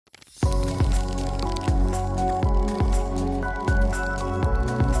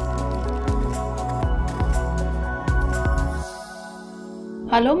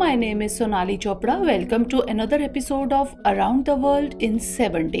Hello, my name is Sonali Chopra. Welcome to another episode of Around the World in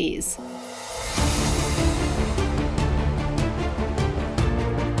 7 Days.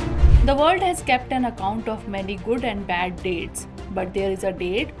 The world has kept an account of many good and bad dates, but there is a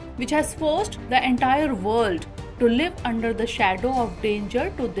date which has forced the entire world to live under the shadow of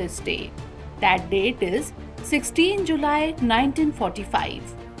danger to this day. That date is 16 July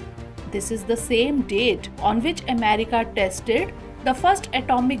 1945. This is the same date on which America tested the first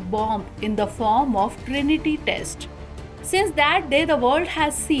atomic bomb in the form of Trinity test. Since that day, the world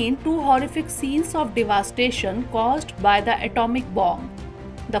has seen two horrific scenes of devastation caused by the atomic bomb.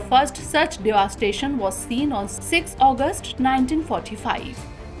 The first such devastation was seen on 6 August 1945.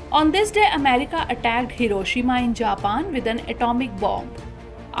 On this day, America attacked Hiroshima in Japan with an atomic bomb.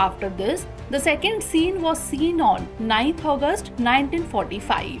 After this, the second scene was seen on 9 August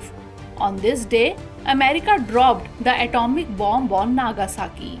 1945. On this day, America dropped the atomic bomb on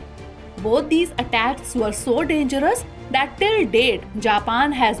Nagasaki. Both these attacks were so dangerous that till date,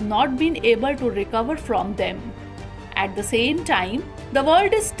 Japan has not been able to recover from them. At the same time, the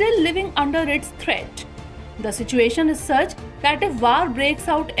world is still living under its threat. The situation is such that if war breaks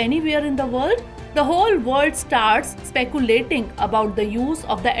out anywhere in the world, the whole world starts speculating about the use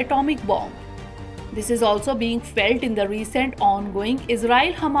of the atomic bomb. This is also being felt in the recent ongoing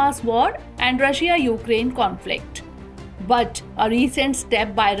Israel-Hamas war and Russia-Ukraine conflict. But a recent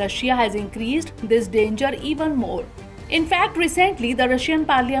step by Russia has increased this danger even more. In fact, recently the Russian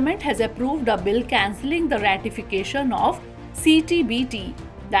parliament has approved a bill cancelling the ratification of CTBT,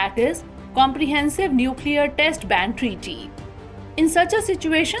 that is, Comprehensive Nuclear Test Ban Treaty. In such a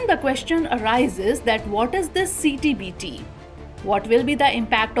situation, the question arises that what is this CTBT? What will be the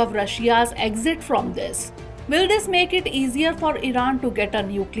impact of Russia's exit from this? Will this make it easier for Iran to get a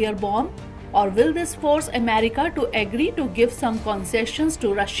nuclear bomb? Or will this force America to agree to give some concessions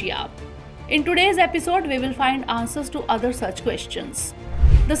to Russia? In today's episode, we will find answers to other such questions.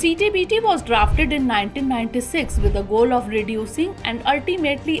 The CTBT was drafted in 1996 with the goal of reducing and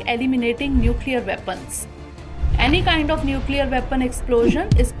ultimately eliminating nuclear weapons. Any kind of nuclear weapon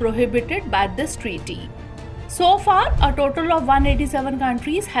explosion is prohibited by this treaty. So far, a total of 187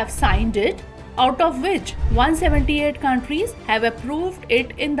 countries have signed it, out of which 178 countries have approved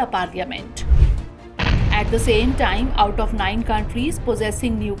it in the parliament. At the same time, out of 9 countries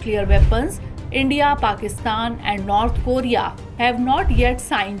possessing nuclear weapons, India, Pakistan and North Korea have not yet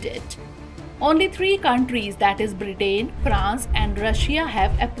signed it. Only 3 countries, that is Britain, France and Russia,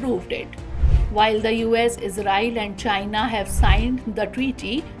 have approved it, while the US, Israel and China have signed the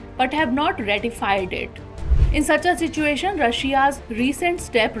treaty but have not ratified it. In such a situation, Russia's recent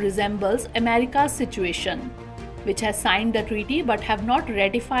step resembles America's situation, which has signed the treaty but have not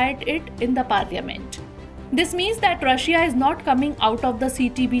ratified it in the parliament. This means that Russia is not coming out of the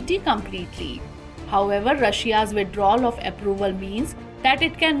CTBT completely. However, Russia's withdrawal of approval means that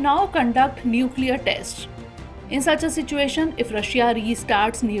it can now conduct nuclear tests. In such a situation, if Russia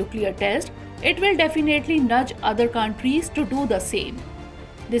restarts nuclear tests, it will definitely nudge other countries to do the same.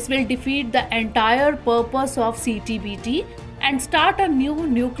 This will defeat the entire purpose of CTBT and start a new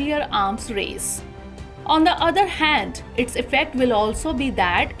nuclear arms race. On the other hand, its effect will also be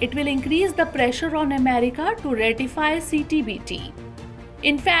that it will increase the pressure on America to ratify CTBT.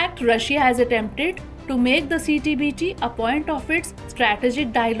 In fact, Russia has attempted to make the CTBT a point of its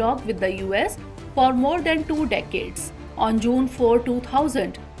strategic dialogue with the US for more than 2 decades. On June 4,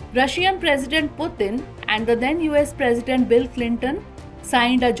 2000, Russian President Putin and the then US President Bill Clinton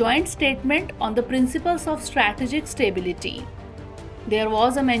signed a joint statement on the principles of strategic stability. There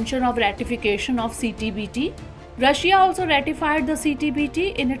was a mention of ratification of CTBT. Russia also ratified the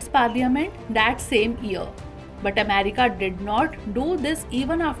CTBT in its parliament that same year. But America did not do this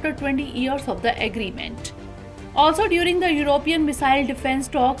even after 20 years of the agreement. Also, during the European missile defense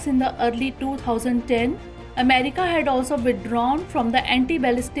talks in the early 2010, America had also withdrawn from the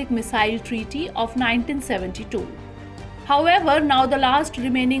Anti-Ballistic Missile Treaty of 1972. However, now the last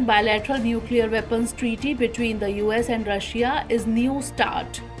remaining bilateral nuclear weapons treaty between the US and Russia is New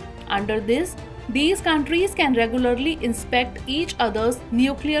START. Under this, these countries can regularly inspect each other's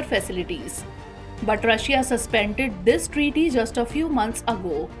nuclear facilities. But Russia suspended this treaty just a few months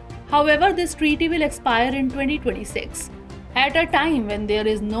ago. However, this treaty will expire in 2026. At a time when there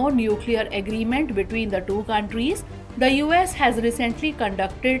is no nuclear agreement between the two countries, the US has recently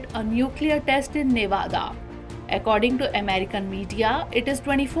conducted a nuclear test in Nevada. According to American media, it is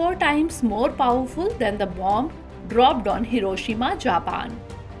 24 times more powerful than the bomb dropped on Hiroshima, Japan.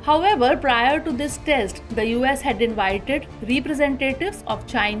 However, prior to this test, the US had invited representatives of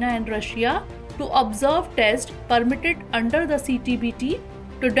China and Russia to observe tests permitted under the CTBT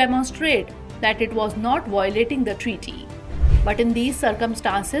to demonstrate that it was not violating the treaty. But in these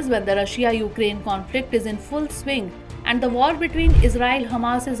circumstances, when the Russia-Ukraine conflict is in full swing and the war between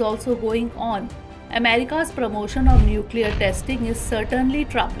Israel-Hamas is also going on, America's promotion of nuclear testing is certainly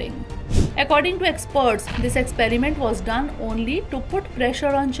troubling. According to experts, this experiment was done only to put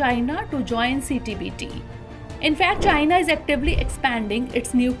pressure on China to join CTBT. In fact, China is actively expanding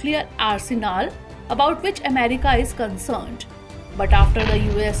its nuclear arsenal, about which America is concerned. But after the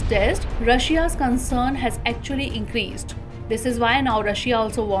US test, Russia's concern has actually increased. This is why now Russia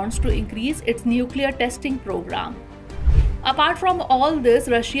also wants to increase its nuclear testing program. Apart from all this,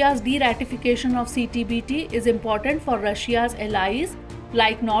 Russia's de-ratification of CTBT is important for Russia's allies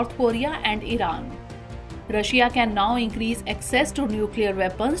like North Korea and Iran. Russia can now increase access to nuclear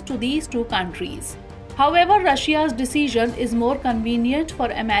weapons to these two countries. However, Russia's decision is more convenient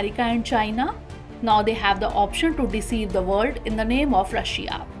for America and China. Now they have the option to deceive the world in the name of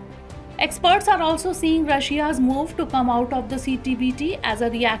Russia. Experts are also seeing Russia's move to come out of the CTBT as a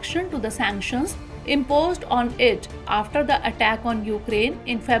reaction to the sanctions imposed on it after the attack on Ukraine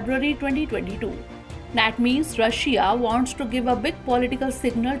in February 2022. That means Russia wants to give a big political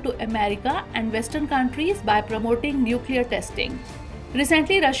signal to America and Western countries by promoting nuclear testing.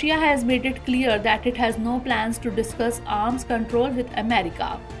 Recently, Russia has made it clear that it has no plans to discuss arms control with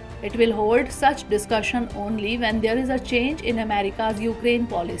America. It will hold such discussion only when there is a change in America's Ukraine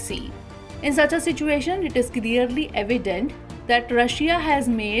policy. In such a situation, it is clearly evident that Russia has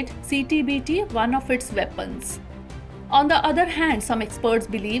made CTBT one of its weapons. On the other hand, some experts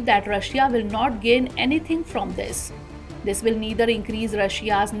believe that Russia will not gain anything from this. This will neither increase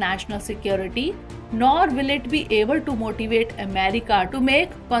Russia's national security, nor will it be able to motivate America to make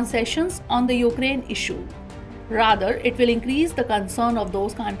concessions on the Ukraine issue. Rather, it will increase the concern of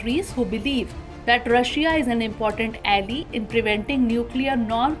those countries who believe that Russia is an important ally in preventing nuclear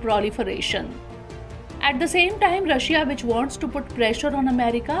non-proliferation. At the same time, Russia, which wants to put pressure on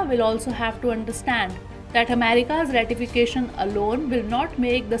America, will also have to understand that America's ratification alone will not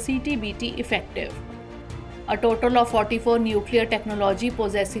make the CTBT effective. A total of 44 nuclear technology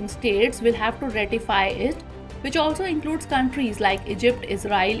possessing states will have to ratify it, which also includes countries like Egypt,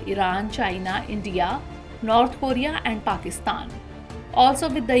 Israel, Iran, China, India, North Korea and Pakistan. Also,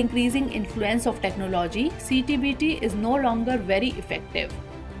 with the increasing influence of technology, CTBT is no longer very effective.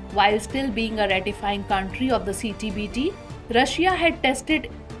 While still being a ratifying country of the CTBT, Russia had tested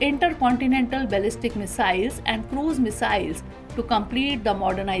intercontinental ballistic missiles and cruise missiles to complete the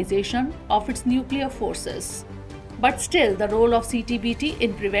modernization of its nuclear forces. But still, the role of CTBT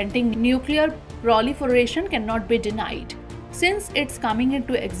in preventing nuclear proliferation cannot be denied. Since its coming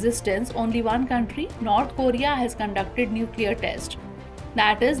into existence, only one country, North Korea, has conducted nuclear tests.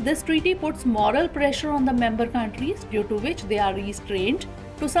 That is, this treaty puts moral pressure on the member countries, due to which they are restrained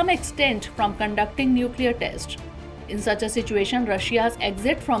to some extent from conducting nuclear tests. In such a situation, Russia's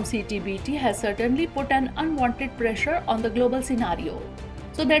exit from CTBT has certainly put an unwanted pressure on the global scenario.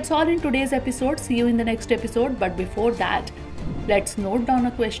 So that's all in today's episode. See you in the next episode. But before that, let's note down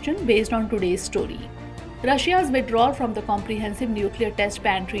a question based on today's story. Russia's withdrawal from the Comprehensive Nuclear Test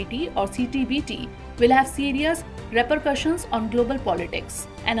Ban Treaty or CTBT will have serious repercussions on global politics.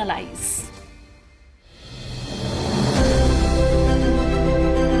 Analyze.